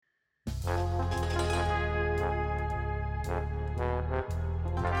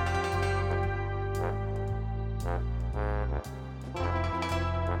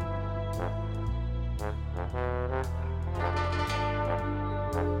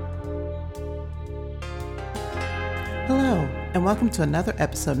Hello, and welcome to another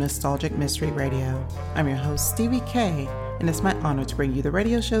episode of Nostalgic Mystery Radio. I'm your host, Stevie K, and it's my honor to bring you the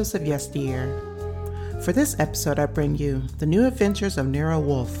radio shows of yesteryear. For this episode, I bring you The New Adventures of Nero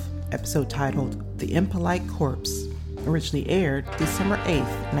Wolfe, episode titled The Impolite Corpse, originally aired December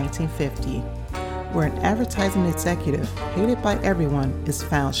 8th, 1950, where an advertising executive, hated by everyone, is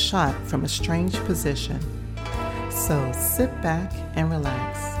found shot from a strange position. So sit back and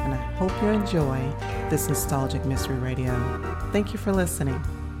relax, and I hope you enjoy this Nostalgic Mystery Radio. Thank you for listening.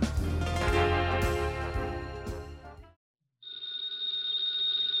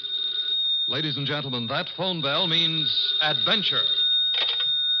 Ladies and gentlemen, that phone bell means adventure.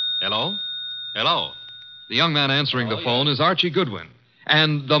 Hello? Hello. The young man answering the phone is Archie Goodwin.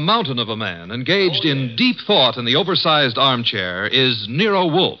 And the mountain of a man engaged in deep thought in the oversized armchair is Nero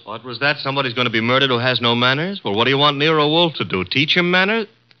Wolfe. What was that? Somebody's going to be murdered who has no manners? Well, what do you want Nero Wolfe to do? Teach him manners?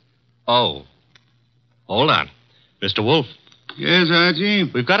 Oh. Hold on. Mr. Wolfe. Yes,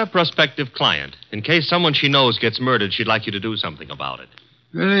 Archie? We've got a prospective client. In case someone she knows gets murdered, she'd like you to do something about it.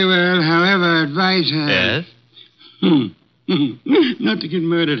 Very well. However, advise her. Yes? Not to get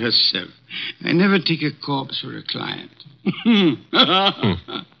murdered herself. I never take a corpse for a client.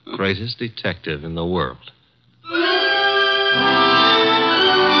 Greatest detective in the world.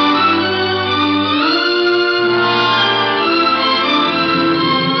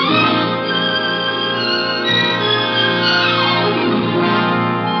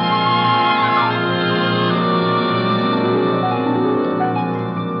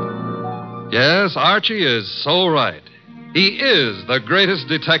 Yes, Archie is so right. He is the greatest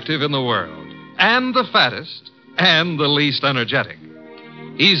detective in the world, and the fattest, and the least energetic.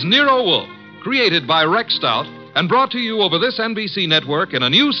 He's Nero Wolfe, created by Rex Stout and brought to you over this NBC network in a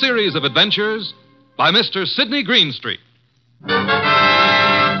new series of adventures by Mr. Sidney Greenstreet.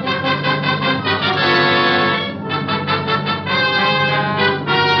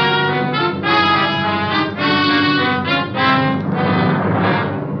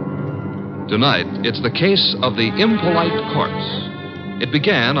 Tonight, it's the case of the impolite corpse. It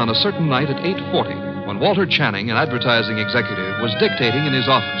began on a certain night at 8:40 when Walter Channing, an advertising executive, was dictating in his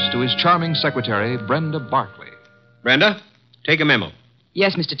office to his charming secretary, Brenda Barkley. Brenda, take a memo.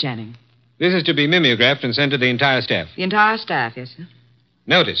 Yes, Mr. Channing. This is to be mimeographed and sent to the entire staff. The entire staff, yes, sir.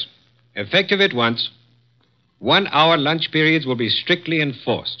 Notice, effective at once, 1-hour lunch periods will be strictly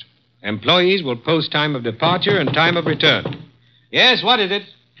enforced. Employees will post time of departure and time of return. Yes, what is it?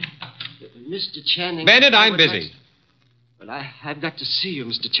 Mr. Channing... Bennett, I'm busy. But I've got to see you,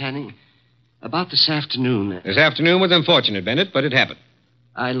 Mr. Channing, about this afternoon. This afternoon was unfortunate, Bennett, but it happened.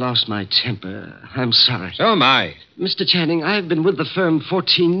 I lost my temper. I'm sorry. So am I. Mr. Channing, I've been with the firm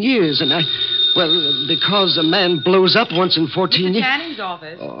 14 years, and because a man blows up once in 14 years... Mr. Channing's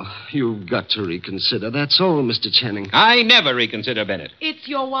office. Oh, you've got to reconsider. That's all, Mr. Channing. I never reconsider, Bennett. It's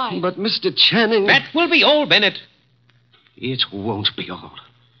your wife. But, Mr. Channing... That will be all, Bennett. It won't be all.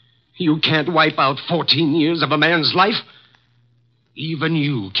 You can't wipe out 14 years of a man's life. Even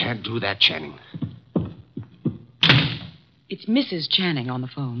you can't do that, Channing. It's Mrs. Channing on the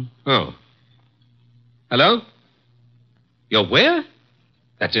phone. Oh. Hello? You're where?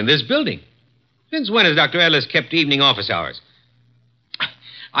 That's in this building. Since when has Dr. Ellis kept evening office hours?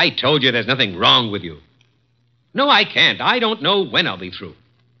 I told you there's nothing wrong with you. No, I can't. I don't know when I'll be through.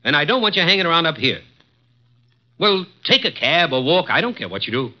 And I don't want you hanging around up here. Well, take a cab or walk. I don't care what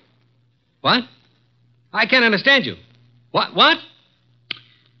you do. What? I can't understand you. What?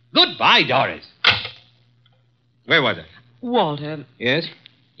 Goodbye, Doris. Where was I? Walter. Yes?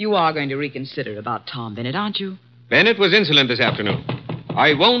 You are going to reconsider about Tom Bennett, aren't you? Bennett was insolent this afternoon.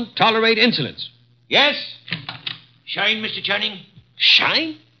 I won't tolerate insolence. Yes? Shine, Mr. Channing?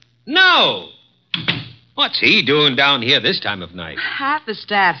 Shine? No. What's he doing down here this time of night? Half the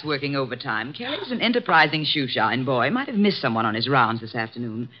staff's working overtime. Kelly's an enterprising shoeshine boy. Might have missed someone on his rounds this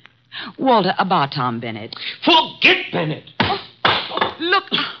afternoon. Walter, about Tom Bennett. Forget Bennett. Oh, look,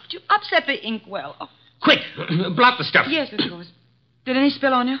 you upset the inkwell. Oh. Quick, blot the stuff. Yes, of course. Did any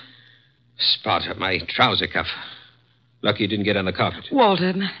spill on you? Spot at my trouser cuff. Lucky it didn't get on the carpet.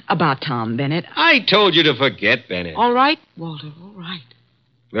 Walter, about Tom Bennett. I told you to forget Bennett. All right, Walter, all right.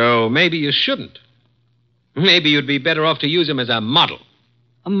 Though maybe you shouldn't. Maybe you'd be better off to use him as a model.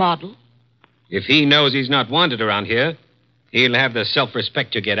 A model? If he knows he's not wanted around here, he'll have the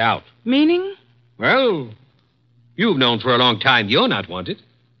self-respect to get out. Meaning? Well, you've known for a long time you're not wanted.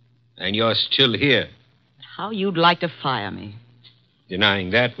 And you're still here. How you'd like to fire me.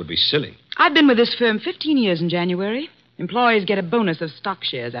 Denying that would be silly. I've been with this firm 15 years in January. Employees get a bonus of stock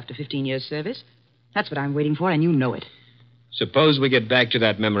shares after 15 years' service. That's what I'm waiting for, and you know it. Suppose we get back to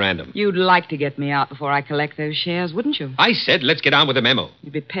that memorandum. You'd like to get me out before I collect those shares, wouldn't you? I said let's get on with the memo.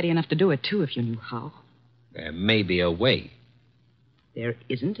 You'd be petty enough to do it, too, if you knew how. There may be a way. There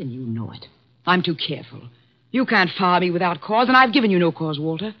isn't, and you know it. I'm too careful. You can't fire me without cause, and I've given you no cause,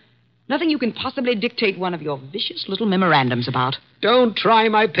 Walter. Nothing you can possibly dictate one of your vicious little memorandums about. Don't try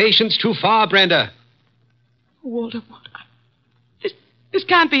my patience too far, Brenda. Walter, this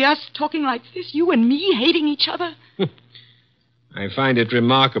can't be us talking like this. You and me hating each other. I find it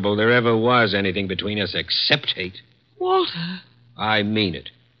remarkable there ever was anything between us except hate. Walter. I mean it.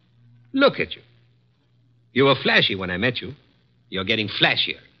 Look at you. You were flashy when I met you. You're getting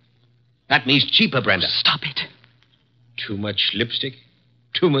flashier. That means cheaper, Brenda. Stop it. Too much lipstick?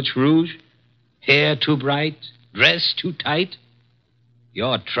 Too much rouge? Hair too bright? Dress too tight?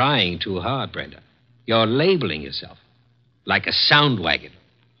 You're trying too hard, Brenda. You're labeling yourself like a sound wagon.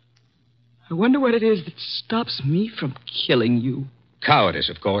 I wonder what it is that stops me from killing you. Cowardice,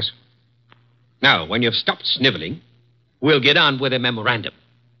 of course. Now, when you've stopped sniveling, we'll get on with a memorandum.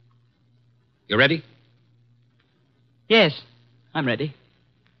 You ready? Yes, I'm ready.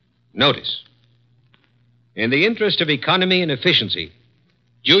 Notice. In the interest of economy and efficiency,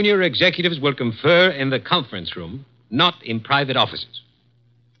 junior executives will confer in the conference room, not in private offices.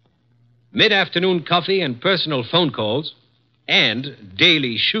 Mid-afternoon coffee and personal phone calls and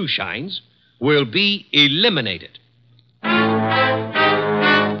daily shoe shines will be eliminated.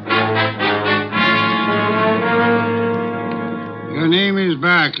 Your name is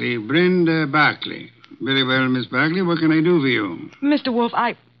Barclay, Brenda Barclay. Very well, Miss Barclay. What can I do for you? Mr. Wolf,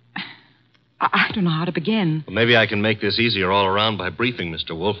 I don't know how to begin. Well, maybe I can make this easier all around by briefing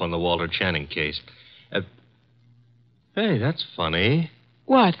Mr. Wolf on the Walter Channing case. Hey, that's funny.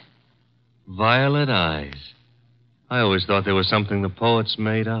 What? Violet eyes. I always thought they were something the poets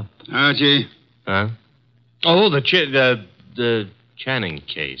made up. Archie. Huh? Oh, the Channing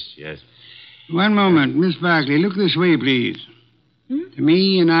case, yes. One moment. Miss Barclay, look this way, please. To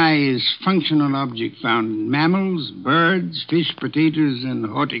me, an eye is functional object found in mammals, birds, fish, potatoes, and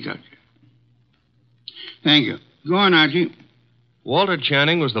horticulture. Thank you. Go on, Archie. Walter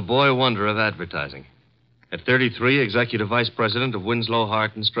Channing was the boy wonder of advertising. At 33, executive vice president of Winslow,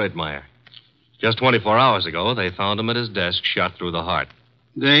 Hart, and Straitmeyer. Just 24 hours ago, they found him at his desk, shot through the heart.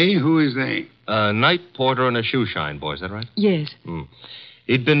 They? Who is they? A night porter and a shoe shine boy, is that right? Yes.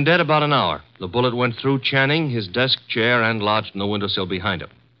 He'd been dead about an hour. The bullet went through Channing, his desk chair, and lodged in the windowsill behind him.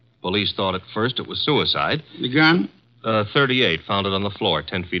 Police thought at first it was suicide. The gun? 38, found it on the floor,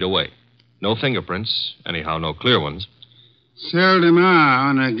 10 feet away. No fingerprints, anyhow, no clear ones. Seldom are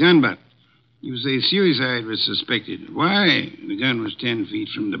on a gun butt. You say suicide was suspected. Why? The gun was 10 feet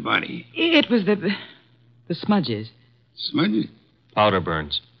from the body. It was the smudges. Smudges? Powder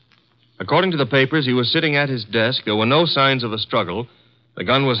burns. According to the papers, he was sitting at his desk. There were no signs of a struggle. The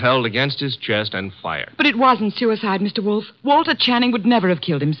gun was held against his chest and fired. But it wasn't suicide, Mr. Wolf. Walter Channing would never have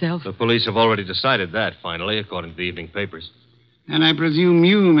killed himself. The police have already decided that, finally, according to the evening papers. And I presume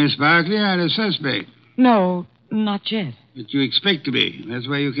you, Miss Barclay, are the suspect. No, not yet. But you expect to be. That's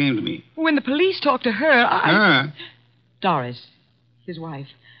why you came to me. When the police talked to her, Her? Doris, his wife.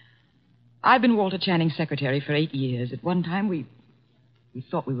 I've been Walter Channing's secretary for 8 years. At one time, we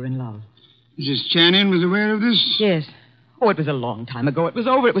thought we were in love. Mrs. Channing was aware of this? Yes. Oh, it was a long time ago. It was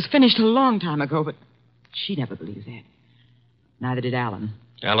over. It was finished a long time ago, but she never believed that. Neither did Alan.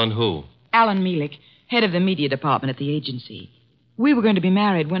 Alan who? Alan Mielik, head of the media department at the agency. We were going to be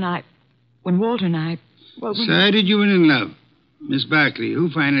married when Walter and I... Well, Decided you were in love. Miss Barclay, who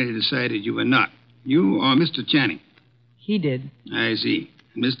finally decided you were not? You or Mr. Channing? He did. I see.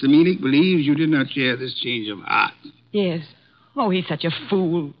 Mr. Mielik believes you did not share this change of heart. Yes. Oh, he's such a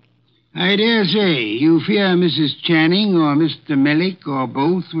fool. I dare say you fear Mrs. Channing or Mr. Mielik or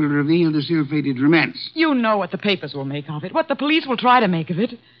both will reveal the ill-fated romance. You know what the papers will make of it, what the police will try to make of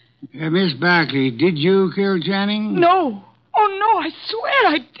it. Miss Barclay, did you kill Channing? No. Oh, no, I swear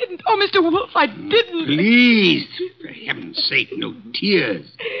I didn't. Oh, Mr. Wolf, I didn't. Please, for heaven's sake, no tears.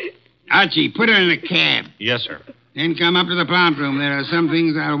 Archie, put her in a cab. Yes, sir. Then come up to the plant room. There are some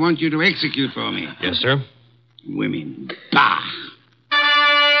things I'll want you to execute for me. Yes, sir. Women. Bah!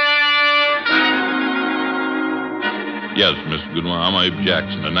 Yes, Mr. Goodwin, I'm Abe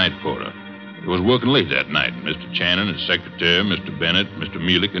Jackson, the night porter. I was working late that night. Mr. Channing, his secretary, Mr. Bennett, Mr.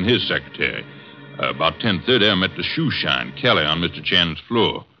 Mielik, and his secretary. About 10:30, I met the shoe shine, Kelly, on Mr. Channing's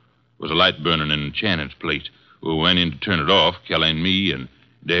floor. There was a light burning in Channing's plate. We went in to turn it off, Kelly and me, and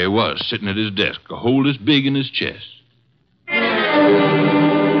there he was, sitting at his desk, a hole this big in his chest. Tell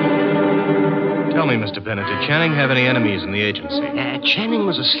me, Mr. Bennett, did Channing have any enemies in the agency? Channing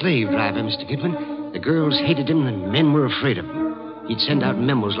was a slave driver, Mr. Goodwin. The girls hated him, and men were afraid of him. He'd send out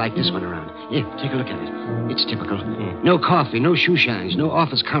memos like this one around. Here, take a look at it. It's typical. No coffee, no shoe shines, no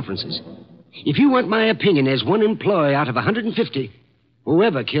office conferences. If you want my opinion, as one employee out of 150,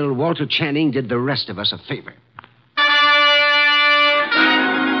 whoever killed Walter Channing did the rest of us a favor.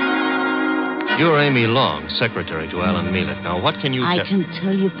 You're Amy Long, secretary to Alan Mielik. Now, what can you I can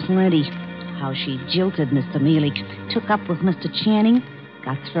tell you plenty. How she jilted Mr. Mielik, took up with Mr. Channing,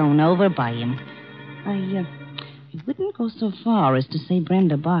 got thrown over by him. I wouldn't go so far as to say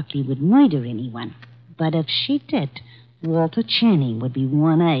Brenda Barkley would murder anyone. But if she did, Walter Channing would be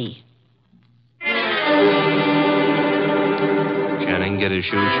 1A. Channing get his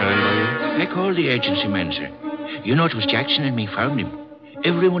shoes shined by you? I called the agency man, sir. You know, it was Jackson and me found him.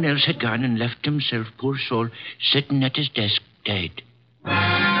 Everyone else had gone and left himself, poor soul, sitting at his desk, dead.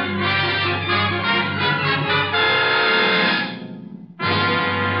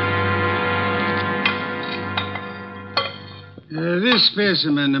 This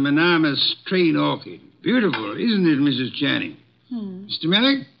specimen of Manamas train orchid. Beautiful, isn't it, Mrs. Channing? Mr.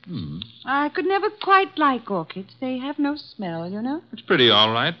 Mielik? I could never quite like orchids. They have no smell, you know. It's pretty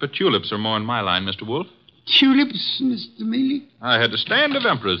all right, but tulips are more in my line, Mr. Wolf. Tulips, Mr. Mielik? I had a stand of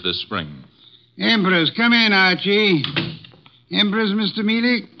emperors this spring. Emperors, come in, Archie. Emperors, Mr.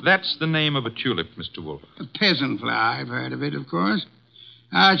 Mielik? That's the name of a tulip, Mr. Wolf. A peasant flower. I've heard of it, of course.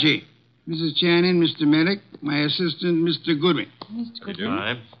 Archie, Mrs. Channing, Mr. Mielik, my assistant, Mr. Goodwin. Mr. Did you?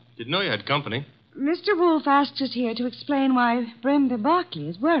 I didn't know you had company. Mr. Wolf asked us here to explain why Brenda Barkley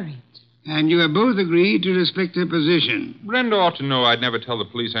is worried. And you have both agreed to respect her position. Brenda ought to know I'd never tell the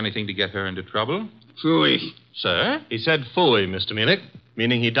police anything to get her into trouble. Phooey. Sir? He said phooey, Mr. Mielik,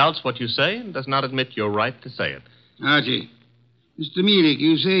 meaning he doubts what you say and does not admit your right to say it. Archie, Mr. Mielik,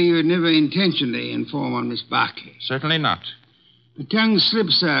 you say you would never intentionally inform on Miss Barkley. Certainly not. The tongue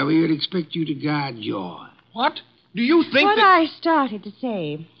slips, sir. We would expect you to guard your... What? Do you think What that... I started to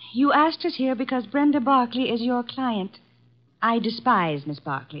say. You asked us here because Brenda Barkley is your client. I despise Miss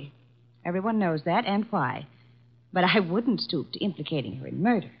Barkley. Everyone knows that, and why. But I wouldn't stoop to implicating her in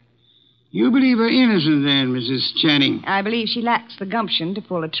murder. You believe her innocent, then, Mrs. Channing? I believe she lacks the gumption to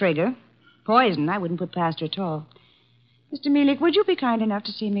pull a trigger. Poison I wouldn't put past her at all. Mr. Mielik, would you be kind enough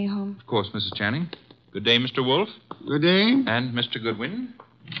to see me home? Of course, Mrs. Channing. Good day, Mr. Wolf. Good day. And Mr. Goodwin.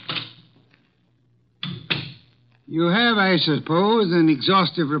 You have, I suppose, an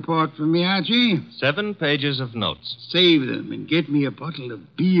exhaustive report from me, Archie? 7 pages of notes. Save them and get me a bottle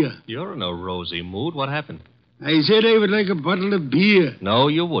of beer. You're in a rosy mood. What happened? I said I would like a bottle of beer. No,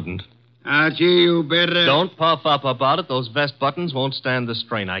 you wouldn't. Archie, you better... Don't puff up about it. Those vest buttons won't stand the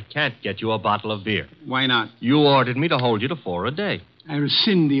strain. I can't get you a bottle of beer. Why not? You ordered me to hold you to 4 a day. I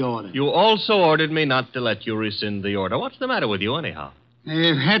rescind the order. You also ordered me not to let you rescind the order. What's the matter with you, anyhow? I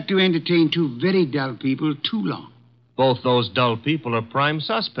have had to entertain 2 very dull people too long. Both those dull people are prime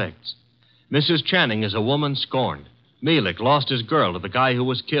suspects. Mrs. Channing is a woman scorned. Mielik lost his girl to the guy who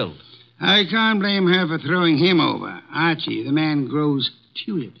was killed. I can't blame her for throwing him over. Archie, the man grows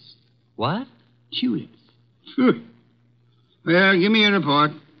tulips. What? Tulips. Well, give me a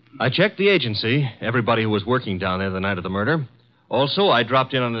report. I checked the agency, everybody who was working down there the night of the murder. Also, I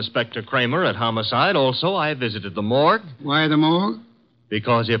dropped in on Inspector Kramer at homicide. Also, I visited the morgue. Why the morgue?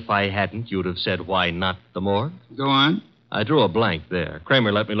 Because if I hadn't, you'd have said, why not the morgue? Go on. I drew a blank there.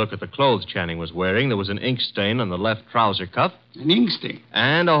 Kramer let me look at the clothes Channing was wearing. There was an ink stain on the left trouser cuff. An ink stain?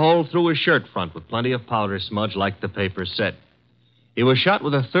 And a hole through his shirt front with plenty of powder smudge like the paper said. He was shot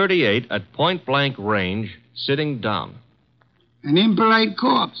with a .38 at point-blank range, sitting down. An impolite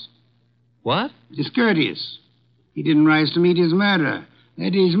corpse. What? Discourteous. He didn't rise to meet his murderer.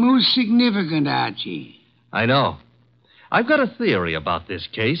 That is most significant, Archie. I know. I've got a theory about this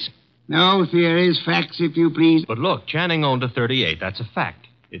case. No theories, facts, if you please. But look, Channing owned a .38. That's a fact.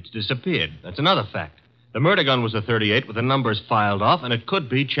 It's disappeared. That's another fact. The murder gun was a .38 with the numbers filed off, and it could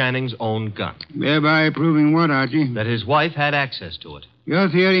be Channing's own gun. Thereby proving what, Archie? That his wife had access to it. Your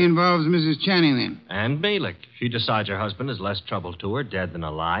theory involves Mrs. Channing, then? And Mielik. She decides her husband is less trouble to her, dead than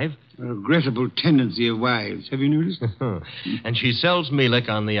alive. A regrettable tendency of wives. Have you noticed? And she sells Mielik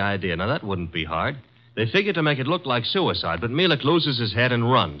on the idea. Now, that wouldn't be hard. They figure to make it look like suicide, but Mielik loses his head and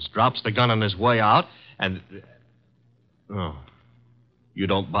runs, drops the gun on his way out, and... Oh, you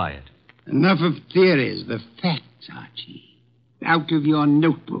don't buy it. Enough of theories. The facts, Archie. Out of your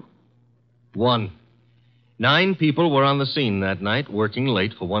notebook. 1. 9 people were on the scene that night, working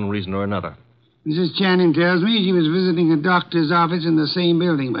late for one reason or another. Mrs. Channing tells me she was visiting a doctor's office in the same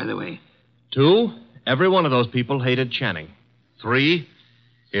building, by the way. 2, every one of those people hated Channing. 3,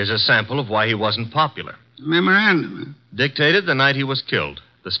 here's a sample of why he wasn't popular. Memorandum, Dictated the night he was killed.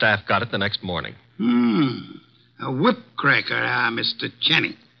 The staff got it the next morning. A whip cracker, Mr.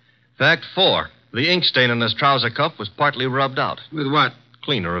 Channing. Fact 4. The ink stain on his trouser cuff was partly rubbed out. With what?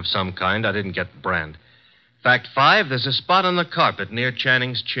 Cleaner of some kind. I didn't get the brand. Fact 5. There's a spot on the carpet near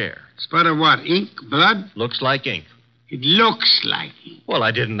Channing's chair. Spot of what? Ink? Blood? Looks like ink. It looks like ink. Well,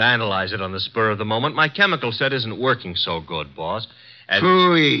 I didn't analyze it on the spur of the moment. My chemical set isn't working so good, boss.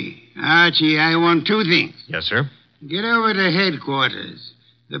 Phooey. Archie, I want 2 things. Yes, sir. Get over to headquarters.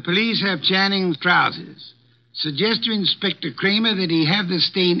 The police have Channing's trousers. Suggest to Inspector Kramer that he have the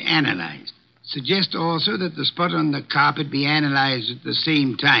stain analyzed. Suggest also that the spot on the carpet be analyzed at the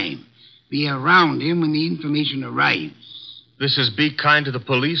same time. Be around him when the information arrives. This is Be Kind to the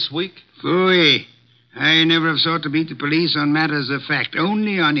Police Week? Phooey. I never have sought to beat the police on matters of fact,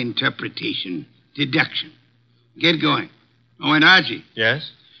 only on interpretation, deduction. Get going. Oh, and Archie.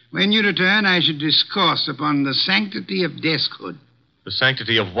 Yes? When you return, I should discourse upon the sanctity of deskhood. The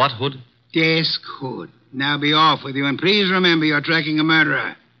sanctity of what hood? Deskhood. Now be off with you, and please remember you're tracking a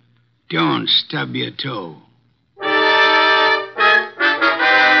murderer. Don't stub your toe.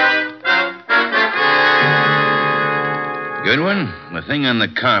 Goodwin, the thing on the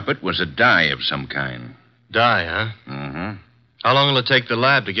carpet was a dye of some kind. Dye, huh? Mm-hmm. How long will it take the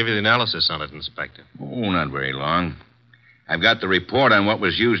lab to give you the analysis on it, Inspector? Oh, not very long. I've got the report on what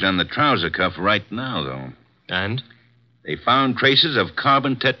was used on the trouser cuff right now, though. And? They found traces of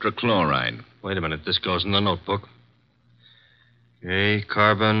carbon tetrachloride. Wait a minute. This goes in the notebook. Okay,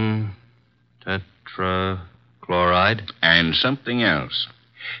 carbon tetrachloride. And something else.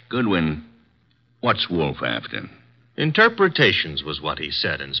 Goodwin, what's Wolf after? Interpretations was what he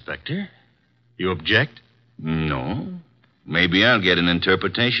said, Inspector. You object? No. Maybe I'll get an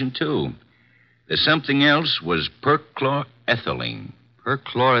interpretation, too. The something else was perchlorethylene.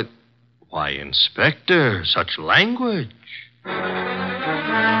 Why, Inspector, such language.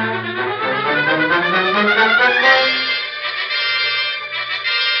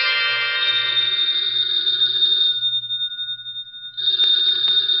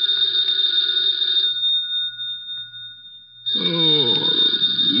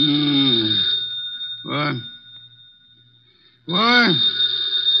 What?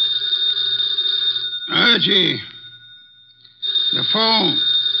 Archie. The phone.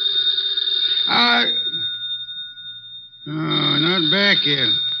 Oh, not back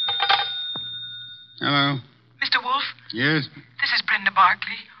yet. Hello? Mr. Wolf? Yes? This is Brenda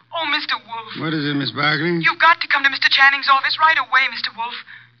Barkley. Oh, Mr. Wolf. What is it, Miss Barkley? You've got to come to Mr. Channing's office right away, Mr. Wolf.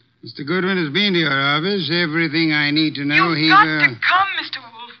 Mr. Goodwin has been to your office. Everything I need to know. You've got to come, Mr. Wolf.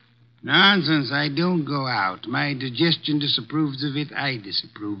 Nonsense. I don't go out. My digestion disapproves of it. I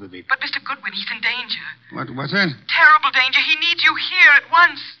disapprove of it. But, Mr. Goodwin, he's in danger. What's that? Terrible danger. He needs you here at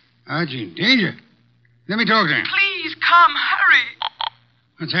once. Archie, in danger? Let me talk to him. Please come. Hurry.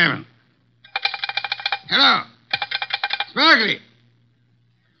 What's happened? Hello? Sparkly.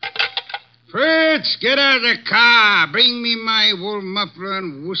 Fritz, get out of the car. Bring me my wool muffler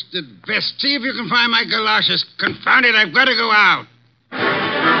and worsted vest. See if you can find my galoshes. Confound it, I've got to go out.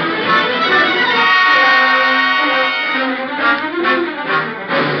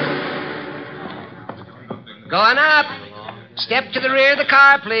 Going up. Step to the rear of the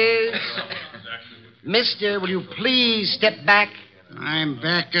car, please. Mister, will you please step back? I'm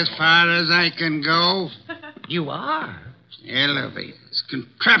back as far as I can go. You are? Elevators,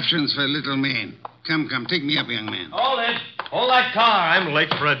 contraptions for little men. Come, take me up, young man. Hold it. Hold that car. I'm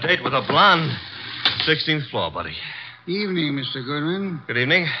late for a date with a blonde. 16th floor, buddy. Evening, Mr. Goodwin. Good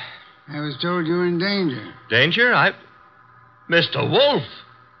evening. I was told you were in danger. Danger? Mr. Wolf,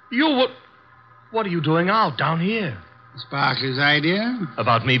 what are you doing out down here? Sparkley's idea.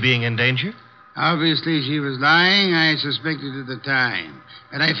 About me being in danger? Obviously, she was lying. I suspected at the time.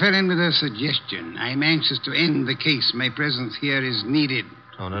 But I fell in with her suggestion. I'm anxious to end the case. My presence here is needed.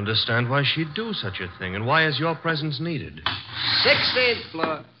 Don't understand why she'd do such a thing. And why is your presence needed? 16th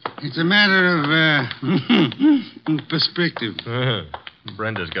floor. It's a matter of, perspective.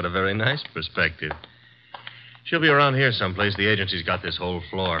 Brenda's got a very nice perspective. She'll be around here someplace. The agency's got this whole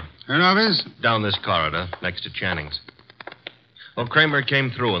floor. Her office? Down this corridor, next to Channing's. Well, Kramer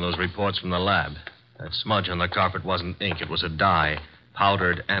came through on those reports from the lab. That smudge on the carpet wasn't ink. It was a dye.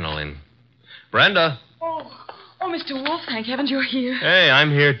 Powdered aniline. Brenda. Oh, Mr. Wolf, thank heavens you're here. Hey,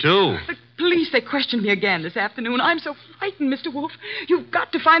 I'm here, too. The police, they questioned me again this afternoon. I'm so frightened, Mr. Wolf. You've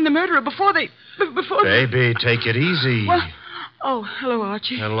got to find the murderer before they... Baby, take it easy. Well, hello,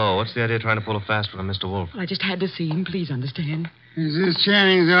 Archie. Hello. What's the idea of trying to pull a fast one on Mr. Wolf? Well, I just had to see him. Please understand. Is this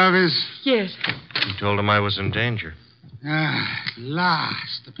Channing's office? Yes. You told him I was in danger. At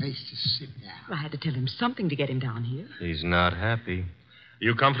last, the place to sit down. Well, I had to tell him something to get him down here. He's not happy.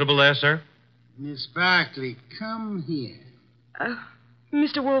 You comfortable there, sir? Miss Barkley, come here.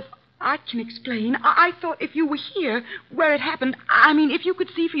 Mr. Wolf, I can explain. I thought if you were here, where it happened, I mean, if you could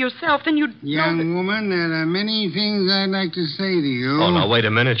see for yourself, then you'd Young know that... woman, there are many things I'd like to say to you. Oh, now, wait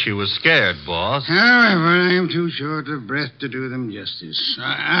a minute. She was scared, boss. However, I am too short of breath to do them justice.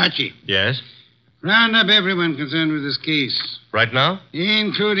 Archie, Yes? round up everyone concerned with this case, Right now?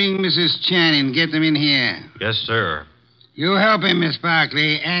 including Mrs. Channing. Get them in here. Yes, sir. You help him, Miss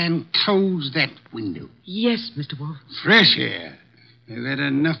Barkley, and close that window. Yes, Mr. Wolf. Fresh air. I've had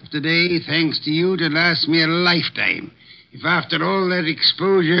enough today, thanks to you, to last me a lifetime. If after all that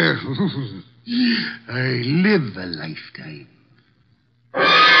exposure, I live a lifetime.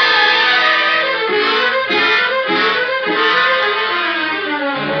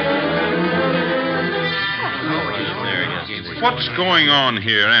 What's going on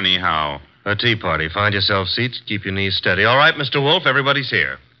here, anyhow? A tea party. Find yourself seats. Keep your knees steady. All right, Mr. Wolf, everybody's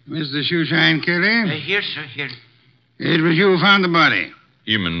here. Mr. Shoeshine Kelly, Here, sir, here. it was you who found the body.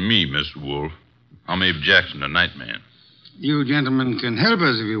 Him and me, Mr. Wolf. I'm Abe Jackson, the night man. You gentlemen can help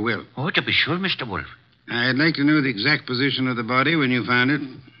us if you will. Oh, to be sure, Mr. Wolf. I'd like to know the exact position of the body when you found it.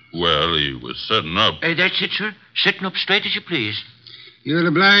 Well, he was setting up. That's it, sir. Sitting up straight as you please. You'll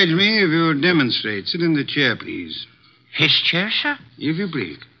oblige me if you'll demonstrate. Sit in the chair, please. His chair, sir? If you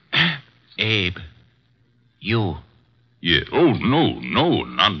please. Abe, you. Yeah. Oh, no,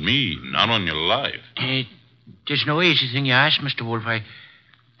 not me. Not on your life. There's no easy thing you ask, Mr. Wolf.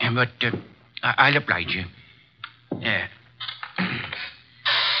 I'll oblige you.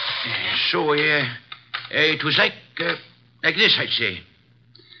 It was like this, I'd say.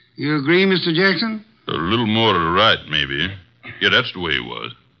 You agree, Mr. Jackson? A little more to the right, maybe. Yeah, that's the way it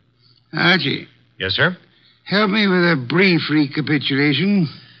was. Archie, Yes, sir? help me with a brief recapitulation.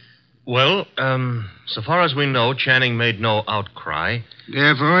 Well, so far as we know, Channing made no outcry.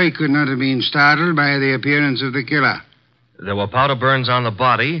 Therefore, he could not have been startled by the appearance of the killer. There were powder burns on the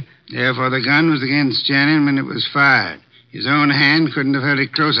body. Therefore, the gun was against Channing when it was fired. His own hand couldn't have held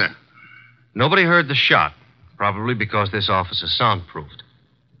it closer. Nobody heard the shot, probably because this office is soundproofed.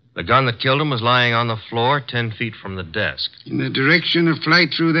 The gun that killed him was lying on the floor 10 feet from the desk. In the direction of flight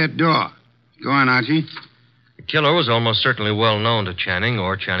through that door. Go on, Archie. The killer was almost certainly well known to Channing,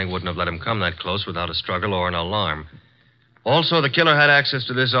 or Channing wouldn't have let him come that close without a struggle or an alarm. Also, the killer had access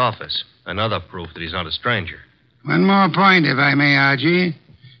to this office, another proof that he's not a stranger. One more point, if I may, Archie.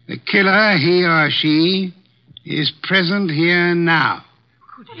 The killer, he or she, is present here now.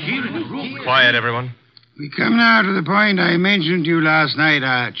 Quiet, everyone. We come now to the point I mentioned to you last night,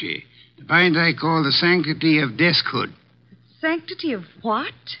 Archie. The point I call the sanctity of deskhood. Sanctity of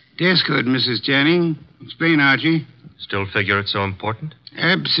what? Deskhood, Mrs. Channing. Explain, Archie. Still figure it's so important?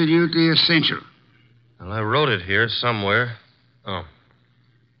 Absolutely essential. Well, I wrote it here somewhere. Oh.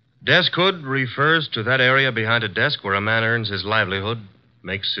 Deskhood refers to that area behind a desk where a man earns his livelihood,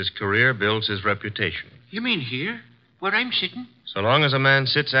 makes his career, builds his reputation. You mean here? Where I'm sitting? So long as a man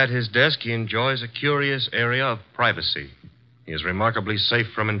sits at his desk, he enjoys a curious area of privacy. He is remarkably safe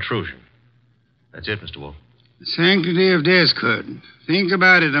from intrusion. That's it, Mr. Wolf. The sanctity of deskhood. Think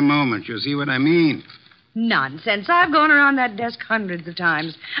about it a moment. You'll see what I mean. Nonsense. I've gone around that desk hundreds of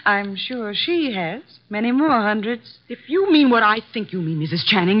times. I'm sure she has. Many more hundreds. If you mean what I think you mean, Mrs.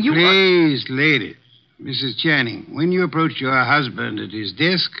 Channing, you... Please, ladies. Mrs. Channing, when you approached your husband at his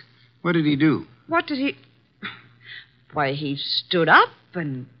desk, what did he do? What did he... Why, he stood up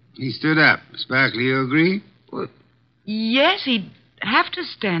and... He stood up. Miss Barkley, you agree? Well, yes, he'd have to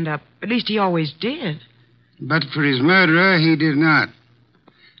stand up. At least he always did. But for his murderer, he did not.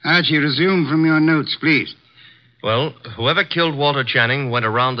 Archie, resume from your notes, please. Well, whoever killed Walter Channing went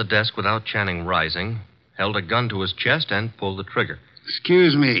around the desk without Channing rising, held a gun to his chest, and pulled the trigger.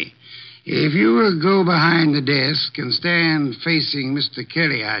 Excuse me. If you will go behind the desk and stand facing Mr.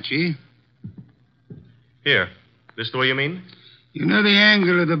 Kelly, Archie. Here. This the way you mean? You know the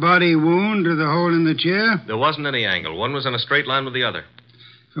angle of the body wound to the hole in the chair? There wasn't any angle. One was in a straight line with the other.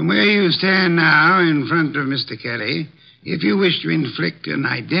 From where you stand now in front of Mr. Kelly, if you wish to inflict an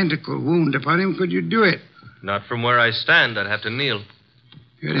identical wound upon him, could you do it? Not from where I stand. I'd have to kneel.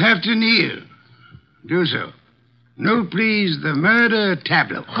 You'd have to kneel. Do so. Note, please, the murder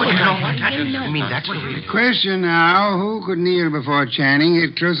tableau. You mean that's The question now, who could kneel before Channing,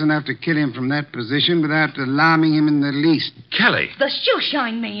 get close enough to kill him from that position without alarming him in the least? Kelly. The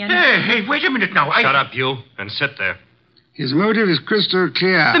shoeshine man. Hey, wait a minute now. Shut up, you, and sit there. His motive is crystal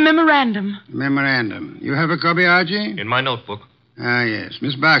clear. The memorandum. Memorandum. You have a copy, Archie? In my notebook. Ah, yes.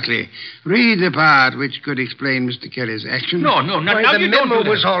 Miss Barkley, read the part which could explain Mr. Kelly's action. No, not Why, now. the You don't memo do that.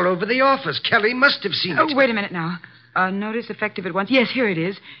 was all over the office. Kelly must have seen it. Oh, wait a minute now. Notice effective at once. Yes, here it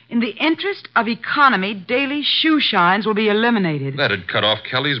is. In the interest of economy, daily shoe shines will be eliminated. That'd cut off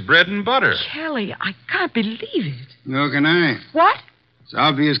Kelly's bread and butter. Kelly, I can't believe it. Nor can I. What? It's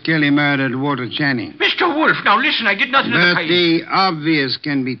obvious Kelly murdered Walter Channing. Mr. Wolf, now listen, I did nothing of the But kind. the obvious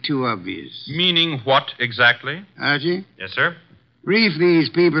can be too obvious. Meaning what exactly? Archie, Yes, sir? brief these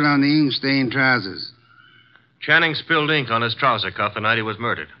people on the ink-stained trousers. Channing spilled ink on his trouser cuff the night he was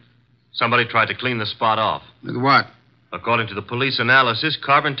murdered. Somebody tried to clean the spot off. With what? According to the police analysis,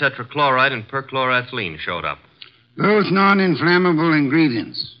 carbon tetrachloride and perchloroethylene showed up. Both non-inflammable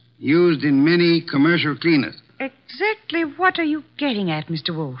ingredients used in many commercial cleaners. Exactly what are you getting at,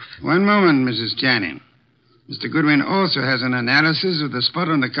 Mr. Wolf? One moment, Mrs. Channing. Mr. Goodwin also has an analysis of the spot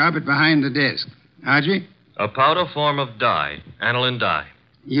on the carpet behind the desk. Archie? A powder form of dye, aniline dye.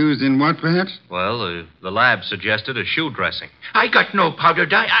 Used in what, perhaps? Well, the lab suggested a shoe dressing. I got no powder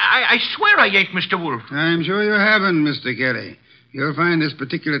dye. I swear I ain't, Mr. Wolf. I'm sure you haven't, Mr. Kelly. You'll find this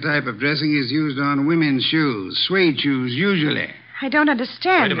particular type of dressing is used on women's shoes, suede shoes, usually. I don't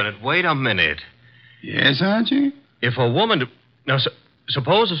understand. Wait a minute. Yes, Archie? If a woman... Now,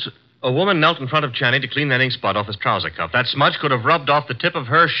 suppose a woman knelt in front of Channing to clean that ink spot off his trouser cuff. That smudge could have rubbed off the tip of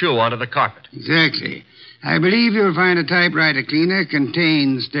her shoe onto the carpet. Exactly. I believe you'll find a typewriter cleaner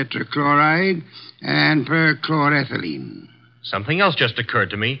contains tetrachloride and perchloroethylene. Something else just occurred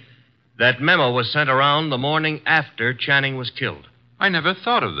to me. That memo was sent around the morning after Channing was killed. I never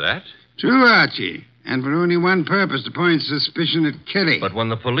thought of that. True, Archie. And for only one purpose, to point suspicion at Kelly. But when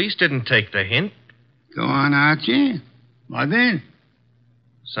the police didn't take the hint... Go on, Archie. What then?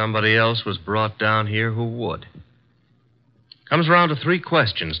 Somebody else was brought down here who would. Comes around to 3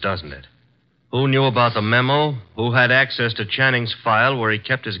 questions, doesn't it? Who knew about the memo? Who had access to Channing's file where he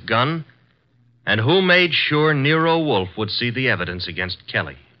kept his gun? And who made sure Nero Wolfe would see the evidence against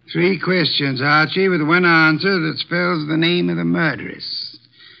Kelly? 3 questions, Archie, with one answer that spells the name of the murderess.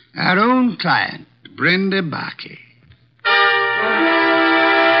 Our own client, Brenda Barkley.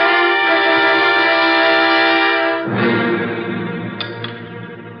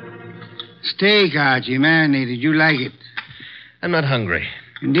 Steak, Archie, marinated. You like it? I'm not hungry.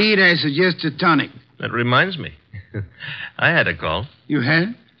 Indeed, I suggest a tonic. That reminds me. I had a call. You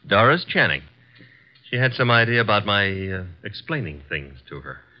had? Doris Channing. She had some idea about my explaining things to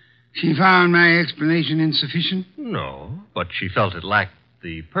her. She found my explanation insufficient? No, but she felt it lacked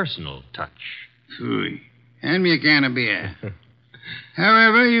the personal touch. Phooey. Hand me a can of beer.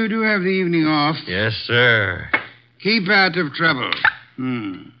 However, you do have the evening off. Yes, sir. Keep out of trouble.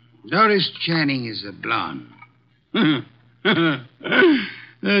 Doris Channing is a blonde.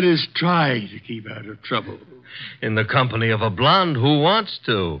 That is trying to keep out of trouble. In the company of a blonde who wants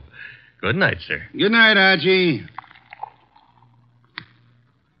to. Good night, sir. Good night, Archie.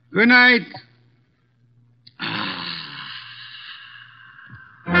 Good night.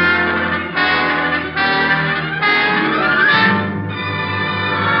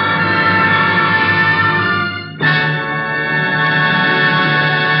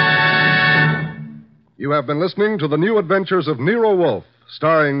 You have been listening to The New Adventures of Nero Wolfe,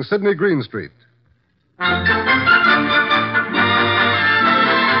 starring Sidney Greenstreet.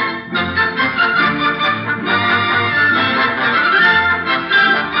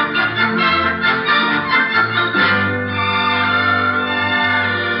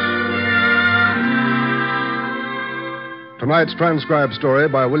 Tonight's transcribed story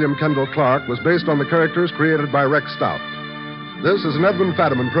by William Kendall Clark was based on the characters created by Rex Stout. This is an Edwin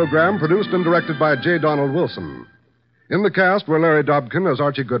Fadiman program produced and directed by J. Donald Wilson. In the cast were Larry Dobkin as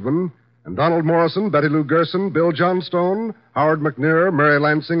Archie Goodwin, and Donald Morrison, Betty Lou Gerson, Bill Johnstone, Howard McNear, Mary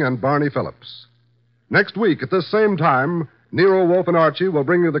Lansing, and Barney Phillips. Next week at this same time, Nero Wolfe and Archie will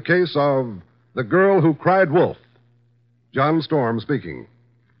bring you the case of The Girl Who Cried Wolf. John Storm speaking.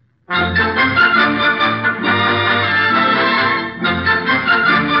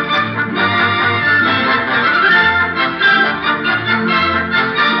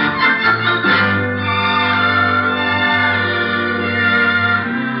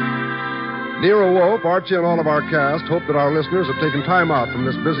 Nero Wolfe, Archie, and all of our cast hope that our listeners have taken time out from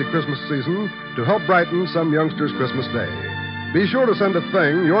this busy Christmas season to help brighten some youngster's Christmas day. Be sure to send a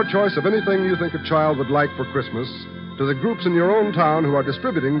thing, your choice of anything you think a child would like for Christmas, to the groups in your own town who are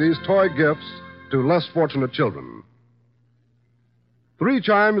distributing these toy gifts to less fortunate children. 3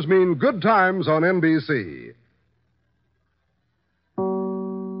 chimes mean good times on NBC.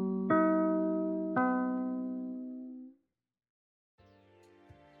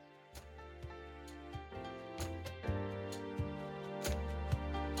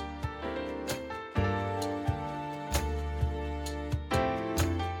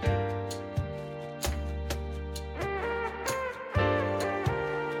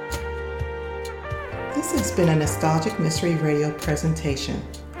 This has been a Nostalgic Mystery Radio presentation.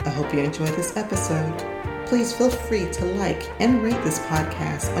 I hope you enjoyed this episode. Please feel free to like and rate this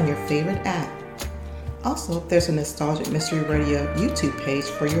podcast on your favorite app. Also, there's a Nostalgic Mystery Radio YouTube page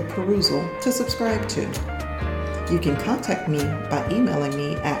for your perusal to subscribe to. You can contact me by emailing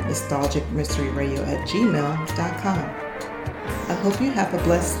me at nostalgicmysteryradio@gmail.com. I hope you have a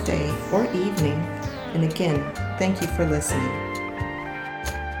blessed day or evening. And again, thank you for listening.